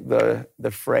 and I think the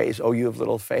phrase, "Oh, you have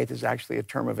little faith," is actually a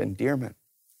term of endearment.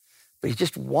 But he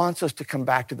just wants us to come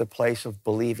back to the place of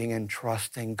believing and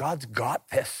trusting. God's got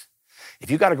this. If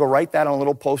you got to go write that on a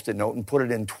little Post-it note and put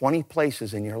it in 20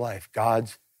 places in your life,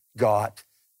 God's got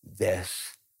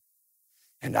this.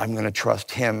 And I'm going to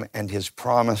trust him and his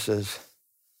promises.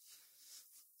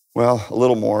 Well, a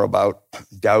little more about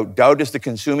doubt. Doubt is the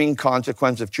consuming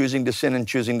consequence of choosing to sin and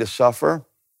choosing to suffer.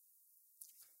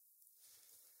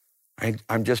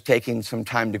 I'm just taking some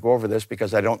time to go over this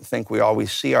because I don't think we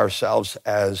always see ourselves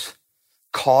as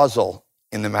causal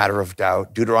in the matter of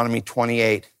doubt. Deuteronomy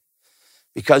 28,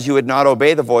 because you would not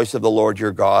obey the voice of the Lord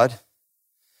your God,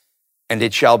 and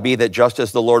it shall be that just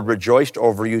as the Lord rejoiced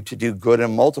over you to do good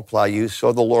and multiply you,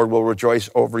 so the Lord will rejoice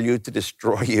over you to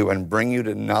destroy you and bring you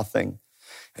to nothing.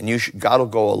 And God will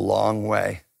go a long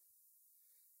way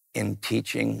in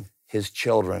teaching his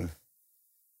children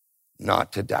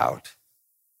not to doubt.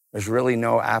 There's really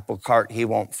no apple cart he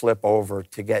won't flip over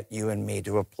to get you and me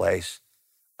to a place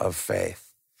of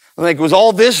faith. I'm like, was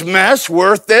all this mess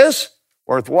worth this?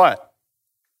 Worth what?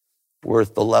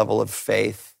 Worth the level of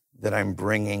faith that I'm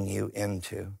bringing you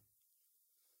into.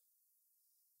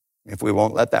 If we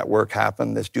won't let that work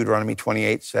happen, this Deuteronomy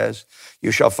 28 says,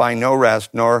 you shall find no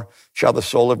rest, nor shall the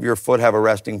sole of your foot have a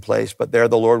resting place, but there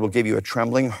the Lord will give you a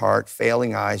trembling heart,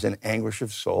 failing eyes, and anguish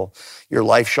of soul. Your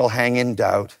life shall hang in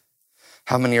doubt.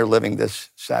 How many are living this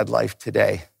sad life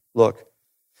today? Look,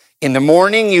 in the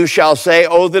morning you shall say,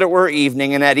 oh, that it were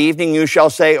evening, and at evening you shall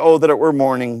say, oh, that it were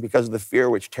morning, because of the fear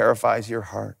which terrifies your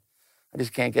heart. I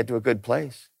just can't get to a good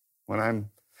place. When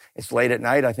it's late at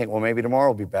night, I think, well, maybe tomorrow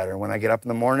will be better. When I get up in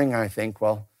the morning, I think,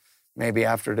 well, maybe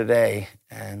after today.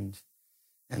 And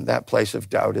that place of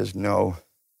doubt is no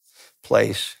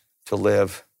place to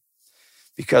live.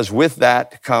 Because with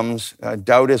that comes,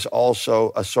 doubt is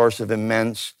also a source of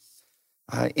immense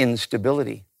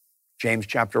instability. James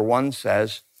chapter 1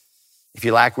 says, if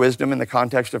you lack wisdom in the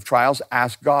context of trials,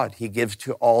 ask God. He gives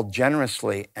to all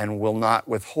generously and will not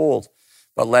withhold.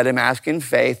 But let him ask in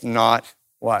faith, not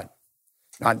what?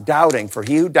 Not doubting. For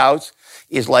he who doubts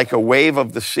is like a wave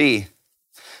of the sea.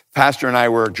 Pastor and I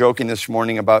were joking this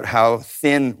morning about how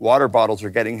thin water bottles are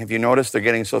getting. Have you noticed they're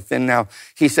getting so thin now?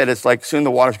 He said it's like soon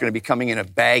the water's going to be coming in a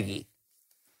baggie.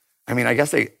 I mean, I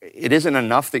guess it isn't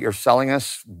enough that you're selling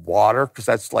us water because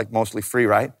that's like mostly free,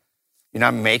 right? You're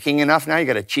not making enough now. You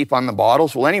got to cheap on the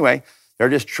bottles. Well, anyway, they're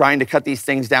just trying to cut these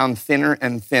things down thinner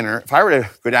and thinner. If I were to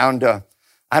go down to,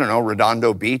 I don't know,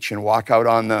 Redondo Beach and walk out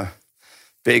on the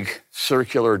big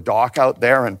circular dock out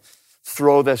there and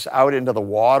throw this out into the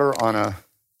water on a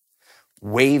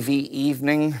wavy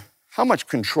evening, how much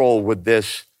control would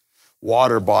this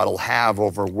water bottle have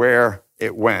over where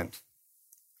it went?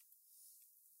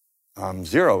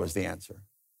 Zero is the answer.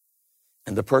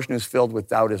 And the person who's filled with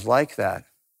doubt is like that.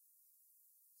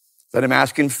 Let him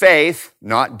ask in faith,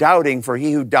 not doubting, for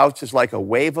he who doubts is like a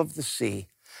wave of the sea,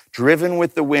 driven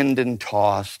with the wind and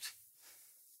tossed.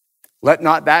 Let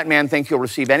not that man think he'll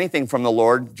receive anything from the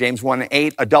Lord. James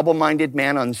 1:8, a double-minded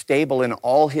man, unstable in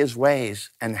all his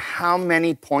ways. And how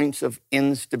many points of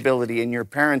instability in your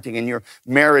parenting, in your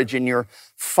marriage, in your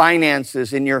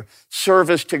finances, in your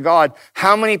service to God?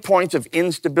 How many points of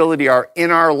instability are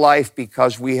in our life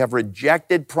because we have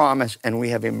rejected promise and we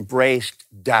have embraced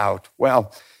doubt?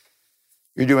 Well,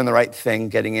 you're doing the right thing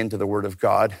getting into the Word of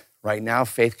God. Right now,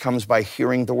 faith comes by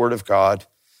hearing the Word of God.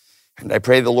 And I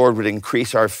pray the Lord would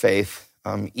increase our faith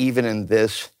even in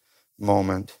this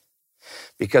moment.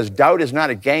 Because doubt is not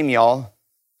a game, y'all.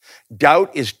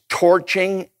 Doubt is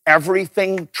torching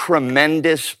everything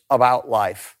tremendous about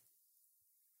life.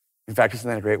 In fact, isn't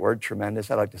that a great word, tremendous?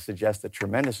 I'd like to suggest that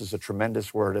tremendous is a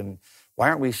tremendous word. And why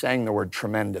aren't we saying the word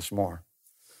tremendous more?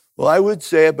 Well, I would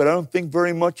say it, but I don't think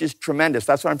very much is tremendous.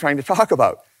 That's what I'm trying to talk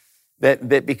about.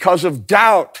 That because of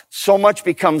doubt, so much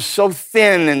becomes so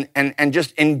thin and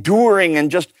just enduring and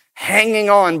just hanging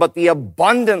on. But the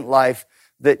abundant life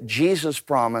that Jesus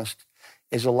promised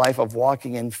is a life of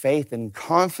walking in faith and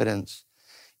confidence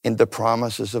in the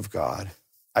promises of God.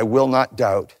 I will not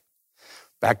doubt.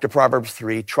 Back to Proverbs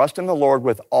 3, trust in the Lord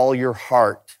with all your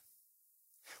heart.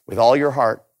 With all your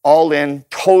heart, all in,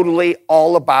 totally,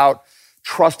 all about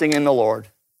trusting in the Lord.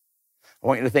 I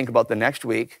want you to think about the next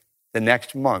week, the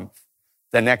next month,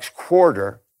 the next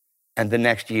quarter, and the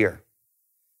next year.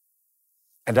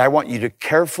 And I want you to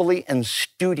carefully and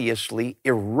studiously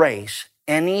erase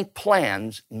any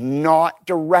plans not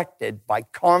directed by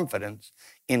confidence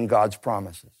in God's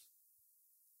promises.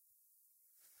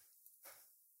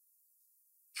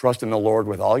 Trust in the Lord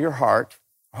with all your heart.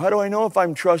 How do I know if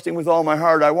I'm trusting with all my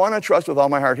heart? I want to trust with all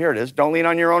my heart. Here it is. Don't lean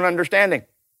on your own understanding.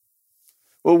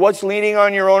 Well, what's leaning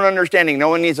on your own understanding? No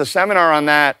one needs a seminar on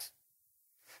that.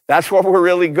 That's what we're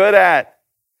really good at.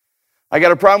 I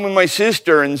got a problem with my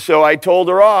sister, and so I told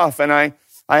her off. And I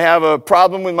have a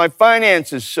problem with my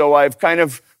finances, so I've kind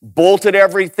of bolted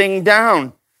everything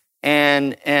down.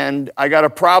 and I got a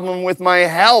problem with my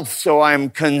health, so I'm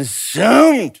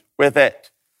consumed with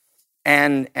it.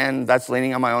 And that's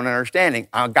leaning on my own understanding.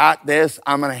 I got this.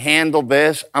 I'm going to handle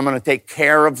this. I'm going to take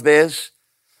care of this.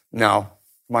 No.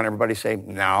 Come on, everybody say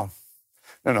no.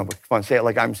 No, but come on, say it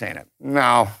like I'm saying it.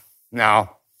 No. I'm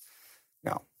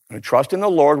going to trust in the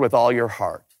Lord with all your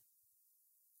heart.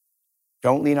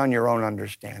 Don't lean on your own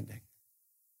understanding.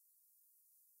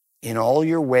 In all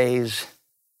your ways,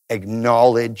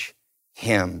 acknowledge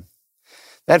him.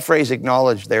 That phrase,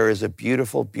 acknowledge, there is a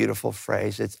beautiful, beautiful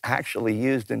phrase. It's actually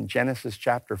used in Genesis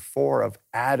chapter 4 of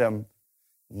Adam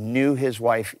knew his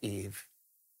wife Eve.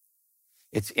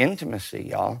 It's intimacy,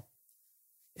 y'all.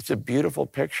 It's a beautiful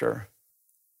picture.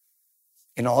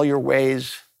 In all your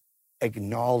ways,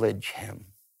 acknowledge him.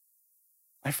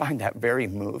 I find that very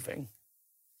moving.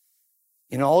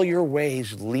 In all your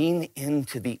ways, lean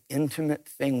into the intimate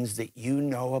things that you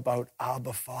know about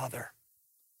Abba Father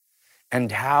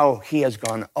and how he has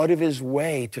gone out of his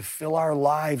way to fill our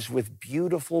lives with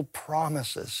beautiful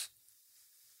promises.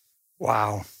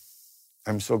 Wow,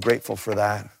 I'm so grateful for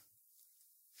that.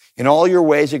 In all your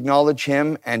ways, acknowledge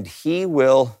him, and he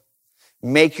will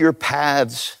make your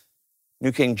paths,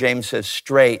 New King James says,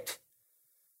 straight.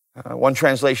 One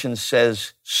translation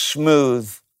says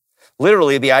smooth.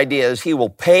 Literally, the idea is he will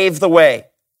pave the way.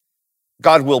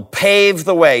 God will pave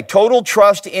the way. Total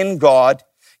trust in God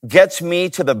gets me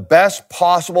to the best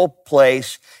possible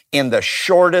place in the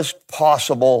shortest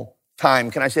possible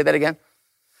time. Can I say that again?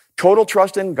 Total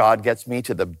trust in God gets me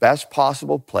to the best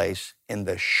possible place in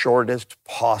the shortest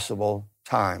possible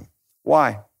time.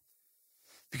 Why?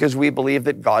 Because we believe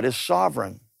that God is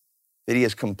sovereign, that he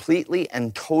is completely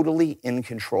and totally in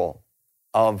control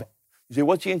of. You say,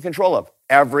 what's he in control of?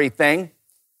 Everything.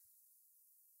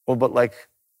 Well, but like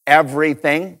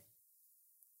everything.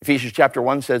 Ephesians chapter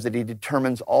 1 says that he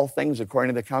determines all things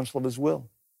according to the counsel of his will.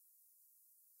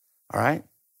 All right?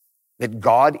 That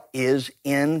God is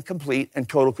in complete and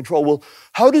total control. Well,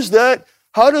 how does that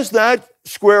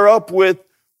square up with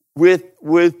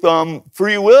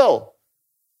free will?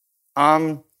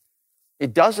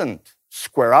 It doesn't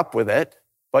square up with it.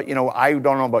 But, I don't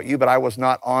know about you, but I was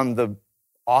not on the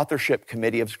authorship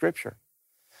committee of Scripture.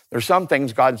 There's some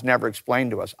things God's never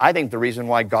explained to us. I think the reason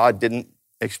why God didn't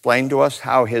explain to us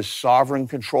how his sovereign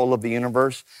control of the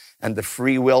universe and the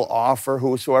free will offer,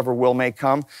 whosoever will may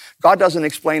come, God doesn't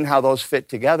explain how those fit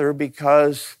together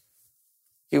because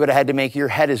he would have had to make your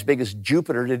head as big as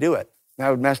Jupiter to do it. That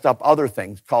would mess up other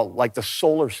things called like the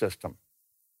solar system.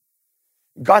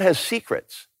 God has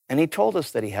secrets, and he told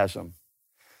us that he has them.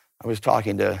 I was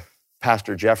talking to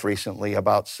Pastor Jeff recently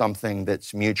about something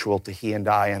that's mutual to he and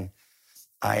I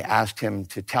asked him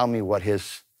to tell me what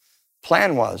his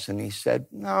plan was, and he said,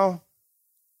 no.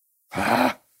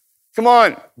 Come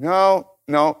on. No,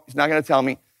 he's not going to tell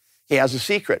me. He has a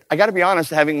secret. I got to be honest,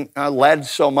 having led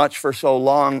so much for so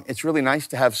long, it's really nice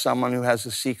to have someone who has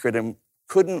a secret, and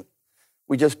couldn't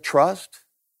we just trust?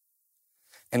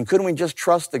 And couldn't we just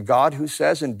trust the God who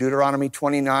says in Deuteronomy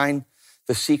 29,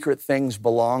 the secret things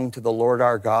belong to the Lord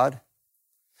our God,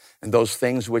 and those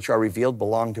things which are revealed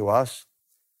belong to us?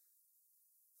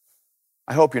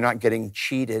 I hope you're not getting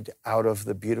cheated out of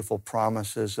the beautiful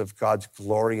promises of God's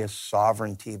glorious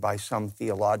sovereignty by some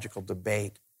theological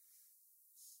debate.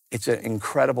 It's an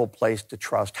incredible place to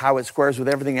trust. How it squares with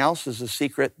everything else is a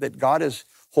secret that God is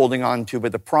holding on to,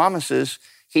 but the promises,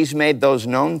 he's made those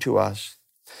known to us.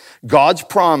 God's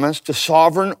promise to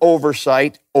sovereign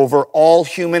oversight over all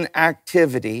human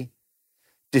activity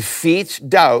defeats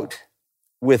doubt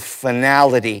with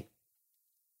finality.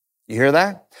 You hear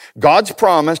that? God's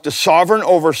promise to sovereign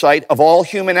oversight of all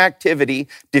human activity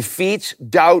defeats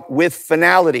doubt with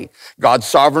finality. God's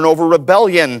sovereign over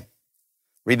rebellion.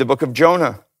 Read the book of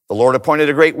Jonah. The Lord appointed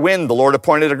a great wind. The Lord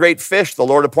appointed a great fish. The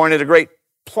Lord appointed a great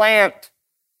plant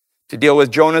to deal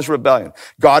with Jonah's rebellion.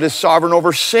 God is sovereign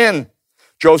over sin.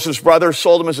 Joseph's brothers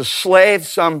sold him as a slave.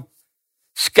 Some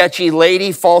sketchy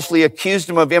lady falsely accused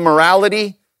him of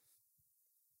immorality.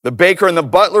 The baker and the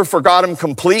butler forgot him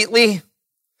completely.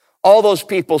 All those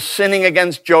people sinning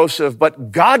against Joseph,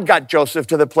 but God got Joseph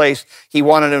to the place he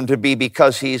wanted him to be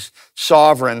because he's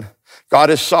sovereign.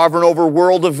 God is sovereign over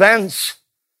world events.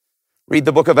 Read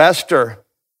the book of Esther.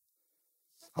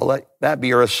 I'll let that be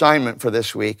your assignment for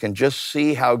this week and just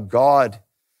see how God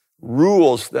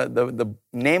rules. The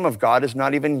name of God is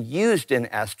not even used in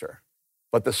Esther,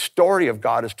 but the story of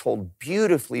God is told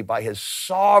beautifully by his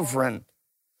sovereign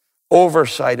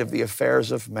oversight of the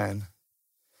affairs of men.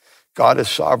 God is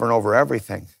sovereign over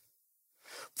everything.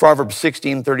 Proverbs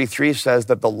 16:33 says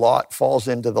that the lot falls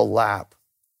into the lap,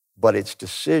 but its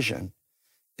decision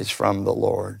is from the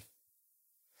Lord.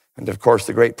 And of course,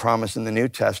 the great promise in the New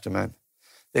Testament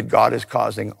that God is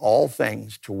causing all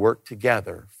things to work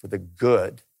together for the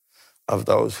good of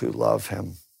those who love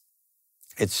him.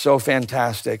 It's so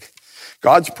fantastic.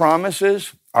 God's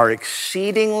promises are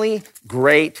exceedingly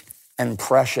great and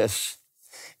precious.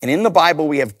 And in the Bible,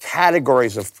 we have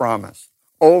categories of promise.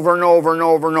 Over and over and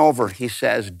over and over, he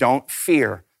says, don't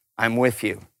fear, I'm with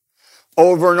you.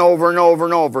 Over and over and over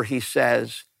and over, he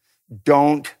says,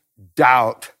 don't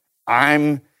doubt,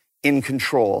 I'm in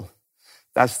control.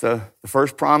 That's the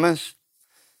first promise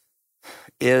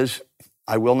is,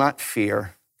 I will not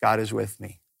fear, God is with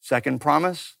me. Second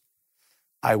promise,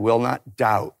 I will not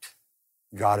doubt,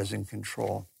 God is in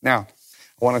control. Now,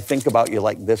 I want to think about you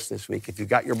like this week. If you've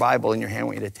got your Bible in your hand, I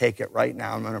want you to take it right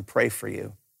now. I'm going to pray for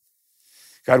you.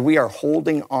 God, we are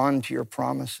holding on to your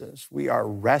promises. We are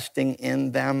resting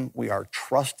in them. We are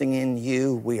trusting in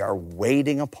you. We are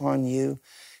waiting upon you.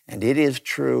 And it is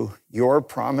true, your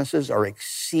promises are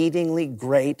exceedingly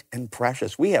great and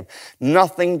precious. We have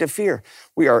nothing to fear.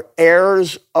 We are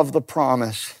heirs of the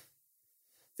promise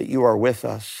that you are with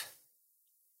us.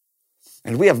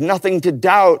 And we have nothing to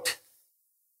doubt.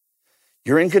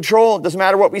 You're in control. It doesn't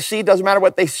matter what we see. It doesn't matter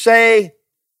what they say.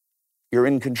 You're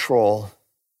in control.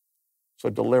 So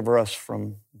deliver us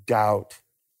from doubt.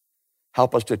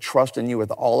 Help us to trust in you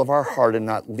with all of our heart and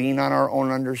not lean on our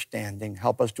own understanding.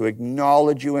 Help us to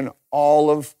acknowledge you in all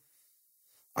of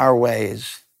our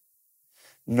ways,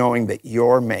 knowing that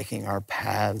you're making our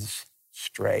paths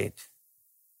straight.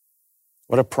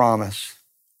 What a promise.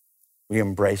 We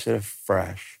embrace it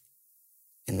afresh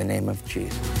in the name of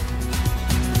Jesus.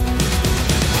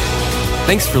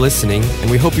 Thanks for listening,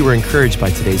 and we hope you were encouraged by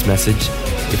today's message.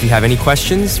 If you have any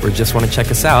questions or just want to check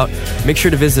us out, make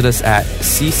sure to visit us at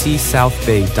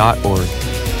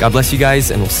ccsouthbay.org. God bless you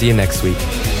guys, and we'll see you next week.